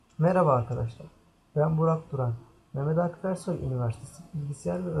Merhaba arkadaşlar, ben Burak Duran. Mehmet Akif Ersoy Üniversitesi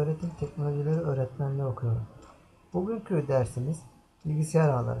Bilgisayar ve Öğretim Teknolojileri öğretmenliği okuyorum. Bugünkü dersimiz bilgisayar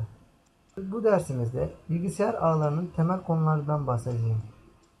ağları. Bu dersimizde bilgisayar ağlarının temel konularından bahsedeceğim.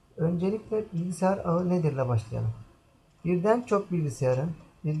 Öncelikle bilgisayar ağı nedirle başlayalım. Birden çok bilgisayarın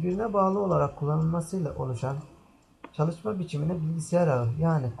birbirine bağlı olarak kullanılmasıyla oluşan çalışma biçimine bilgisayar ağı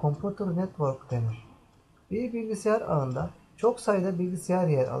yani Computer Network denir. Bir bilgisayar ağında çok sayıda bilgisayar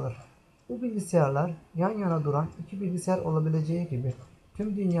yer alır. Bu bilgisayarlar yan yana duran iki bilgisayar olabileceği gibi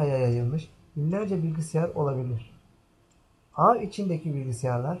tüm dünyaya yayılmış binlerce bilgisayar olabilir. Ağ içindeki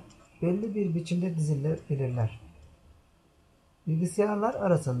bilgisayarlar belli bir biçimde dizilebilirler. Bilgisayarlar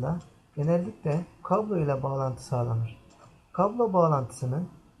arasında genellikle kablo ile bağlantı sağlanır. Kablo bağlantısının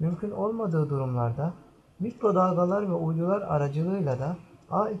mümkün olmadığı durumlarda mikrodalgalar ve uydular aracılığıyla da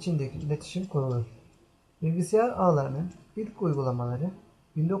ağ içindeki iletişim kurulur. Bilgisayar ağlarının ilk uygulamaları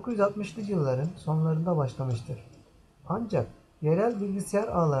 1960'lı yılların sonlarında başlamıştır. Ancak yerel bilgisayar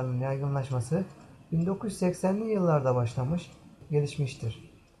ağlarının yaygınlaşması 1980'li yıllarda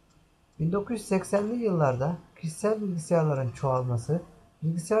gelişmiştir. 1980'li yıllarda kişisel bilgisayarların çoğalması,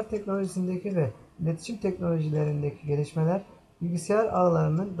 bilgisayar teknolojisindeki ve iletişim teknolojilerindeki gelişmeler bilgisayar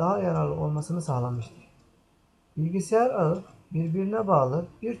ağlarının daha yararlı olmasını sağlamıştır. Bilgisayar ağı birbirine bağlı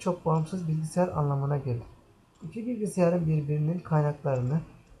birçok bağımsız bilgisayar anlamına gelir. İki bilgisayarın birbirinin kaynaklarını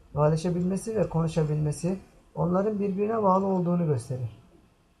paylaşabilmesi ve konuşabilmesi onların birbirine bağlı olduğunu gösterir.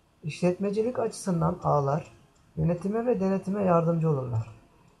 İşletmecilik açısından ağlar yönetime ve denetime yardımcı olurlar.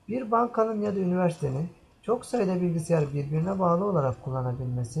 Bir bankanın ya da üniversitenin çok sayıda bilgisayar birbirine bağlı olarak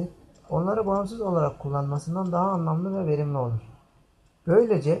kullanabilmesi onları bağımsız olarak kullanmasından daha anlamlı ve verimli olur.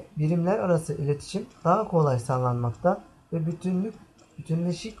 Böylece birimler arası iletişim daha kolay sağlanmakta ve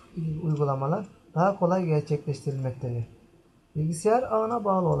bütünleşik uygulamalar daha kolay gerçekleştirilmektedir. Bilgisayar ağına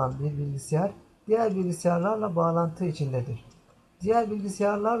bağlı olan bir bilgisayar diğer bilgisayarlarla bağlantı içindedir. Diğer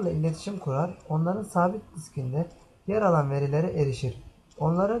bilgisayarlarla iletişim kurar, onların sabit diskinde yer alan verilere erişir.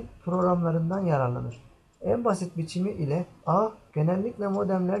 Onların programlarından yararlanır. En basit biçimi ile ağ genellikle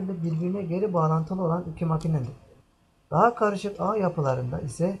modemlerle birbirine geri bağlantılı olan iki makinedir. Daha karışık ağ yapılarında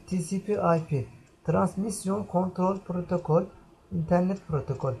ise TCP/IP Transmission Control Protocol İnternet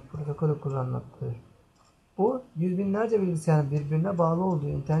protokolü kullanmaktadır. Bu yüz binlerce bilgisayarın birbirine bağlı olduğu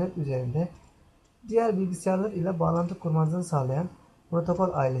internet üzerinde diğer bilgisayarlar ile bağlantı kurmanızı sağlayan protokol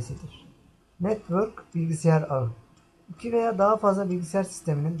ailesidir. Network bilgisayar ağı. İki veya daha fazla bilgisayar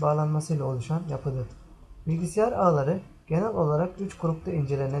sisteminin bağlanmasıyla oluşan yapıdır. Bilgisayar ağları genel olarak üç grupta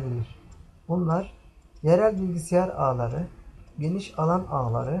incelenebilir. Bunlar yerel bilgisayar ağları, geniş alan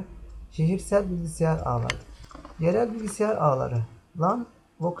ağları, şehirsel bilgisayar ağları. Yerel bilgisayar ağları LAN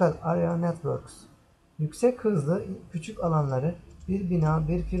Local Area Networks yüksek hızlı küçük alanları bir bina,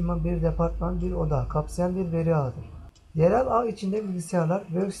 bir firma, bir departman, bir oda kapsayan bir veri ağıdır. Yerel ağ içinde bilgisayarlar,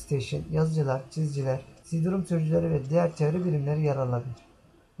 workstation, yazıcılar, çiziciler, CD-ROM sürücüleri ve diğer çevre birimleri yer alabilir.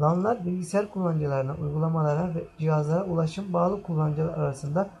 LAN'lar bilgisayar kullanıcılarına, uygulamalara ve cihazlara ulaşım bağlı kullanıcılar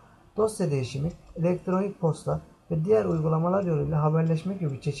arasında dosya değişimi, elektronik posta ve diğer uygulamalar yoluyla haberleşme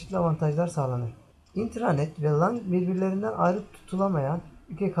gibi çeşitli avantajlar sağlanır. İntranet ve LAN birbirlerinden ayrı tutulamayan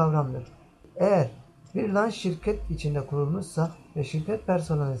iki kavramdır. Eğer bir LAN şirket içinde kurulmuşsa ve şirket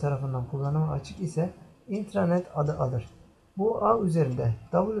personeli tarafından kullanıma açık ise intranet adı alır. Bu ağ üzerinde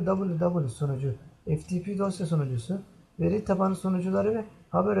www sunucu, FTP dosya sunucusu, veri tabanı sunucuları ve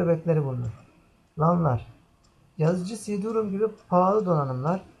haber öbekleri bulunur. LAN'lar yazıcı CD-ROM gibi pahalı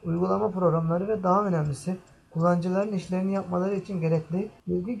donanımlar, uygulama programları ve daha önemlisi kullanıcıların işlerini yapmaları için gerekli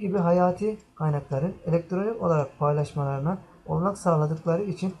bilgi gibi hayati kaynakları elektronik olarak paylaşmalarına olanak sağladıkları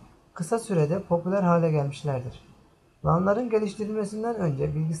için kısa sürede popüler hale gelmişlerdir. LAN'ların geliştirilmesinden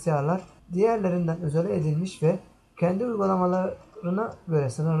önce bilgisayarlar diğerlerinden izole edilmiş ve kendi uygulamalarına göre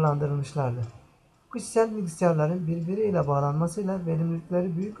sınırlandırılmışlardı. Kişisel bilgisayarların birbiriyle bağlanmasıyla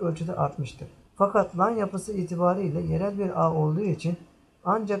verimlilikleri büyük ölçüde artmıştır. Fakat LAN yapısı itibariyle yerel bir ağ olduğu için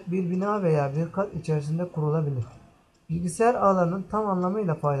ancak bir bina veya bir kat içerisinde kurulabilir. Bilgisayar ağlarının tam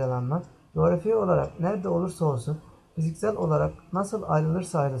anlamıyla faydalanmak, coğrafi olarak nerede olursa olsun, fiziksel olarak nasıl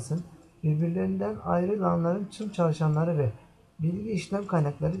ayrılırsa ayrılsın, birbirlerinden ayrı LAN'ların tüm çalışanları ve bilgi işlem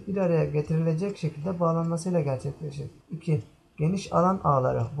kaynakları bir araya getirilecek şekilde bağlanmasıyla gerçekleşir. 2. Geniş alan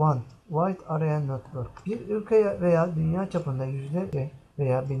ağları WAN Wide Area Network bir ülke veya dünya çapında yüzlerce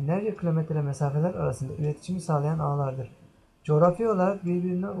veya binlerce kilometre mesafeler arasında iletişimi sağlayan ağlardır. Coğrafi olarak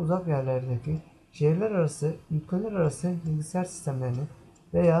birbirinden uzak yerlerdeki şehirler arası, ülkeler arası bilgisayar sistemlerini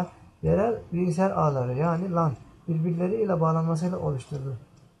veya yerel bilgisayar ağları yani LAN birbirleriyle bağlanmasıyla oluşturulur.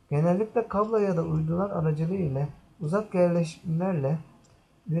 Genellikle kablo ya da uydular aracılığı ile uzak yerleşimlerle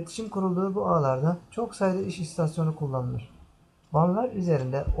İletişim kurulduğu bu ağlarda çok sayıda iş istasyonu kullanılır. Vanlar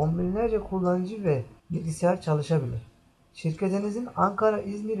üzerinde on binlerce kullanıcı ve bilgisayar çalışabilir. Şirketinizin Ankara,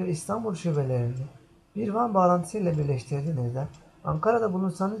 İzmir ve İstanbul şubelerini bir Van bağlantısıyla birleştirdiğinizde Ankara'da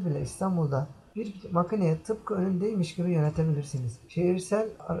bulunsanız bile İstanbul'da bir makineye tıpkı önündeymiş gibi yönetebilirsiniz. Şehirsel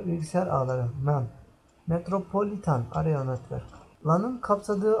bilgisayar ağları MAN, Metropolitan Area Network. LAN'ın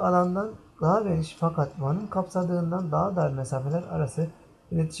kapsadığı alandan daha geniş fakat WAN'ın kapsadığından daha dar mesafeler arası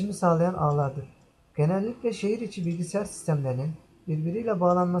iletişimi sağlayan ağlardır. Genellikle şehir içi bilgisayar sistemlerinin birbiriyle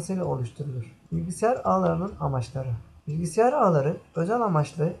bağlanmasıyla oluşturulur. Bilgisayar ağlarının amaçları. Bilgisayar ağları özel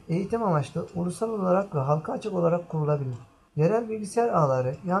amaçlı, eğitim amaçlı, ulusal olarak ve halka açık olarak kurulabilir. Yerel bilgisayar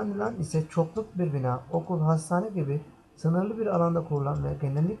ağları yani LAN ise çokluk bir bina, okul, hastane gibi sınırlı bir alanda kurulan ve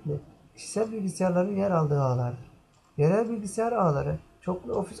genellikle kişisel bilgisayarların yer aldığı ağlardır. Yerel bilgisayar ağları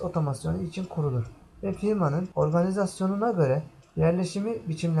çoklu ofis otomasyonu için kurulur ve firmanın organizasyonuna göre yerleşimi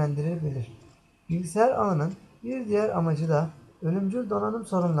biçimlendirilebilir. Bilgisayar ağının bir diğer amacı da ölümcül donanım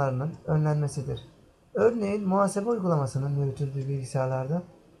sorunlarının önlenmesidir. Örneğin muhasebe uygulamasının yürütüldüğü bilgisayarlarda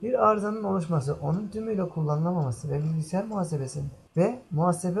bir arızanın oluşması, onun tümüyle kullanılamaması ve bilgisayar muhasebesinin ve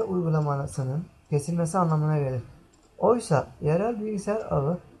muhasebe uygulamasının kesilmesi anlamına gelir. Oysa yerel bilgisayar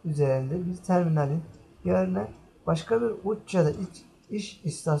ağı üzerinde bir terminalin yerine başka bir uç ya da iş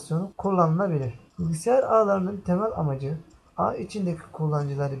istasyonu kullanılabilir. Bilgisayar ağlarının temel amacı ağ içindeki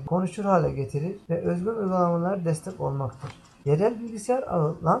kullanıcıları konuşur hale getirir ve özgün uygulamalara destek olmaktır. Yerel bilgisayar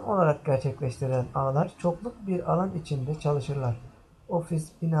ağı LAN olarak gerçekleştirilen ağlar çokluk bir alan içinde çalışırlar.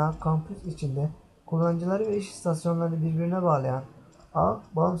 Ofis, bina, kampüs içinde kullanıcıları ve iş istasyonlarını birbirine bağlayan ağ,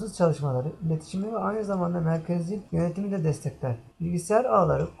 bağımsız çalışmaları, iletişimi ve aynı zamanda merkezi yönetimi de destekler. Bilgisayar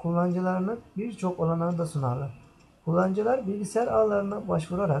ağları kullanıcılarının birçok olanağı da sunarlar. Kullanıcılar bilgisayar ağlarına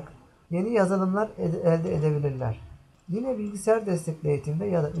başvurarak yeni yazılımlar elde edebilirler. Yine bilgisayar destekli eğitimde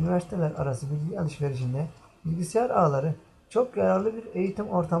ya da üniversiteler arası bilgi alışverişinde bilgisayar ağları çok yararlı bir eğitim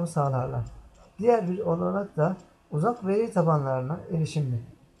ortamı sağlarlar. Diğer bir olanak da uzak veri tabanlarına erişimdir.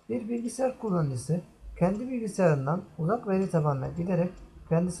 Bir bilgisayar kullanıcısı kendi bilgisayarından uzak veri tabanına giderek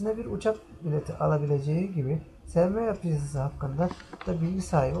kendisine bir uçak bileti alabileceği gibi sermaye piyasası hakkında da bilgi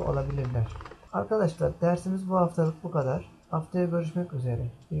sahibi olabilirler. Arkadaşlar dersimiz bu haftalık bu kadar. Haftaya görüşmek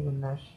üzere. İyi günler.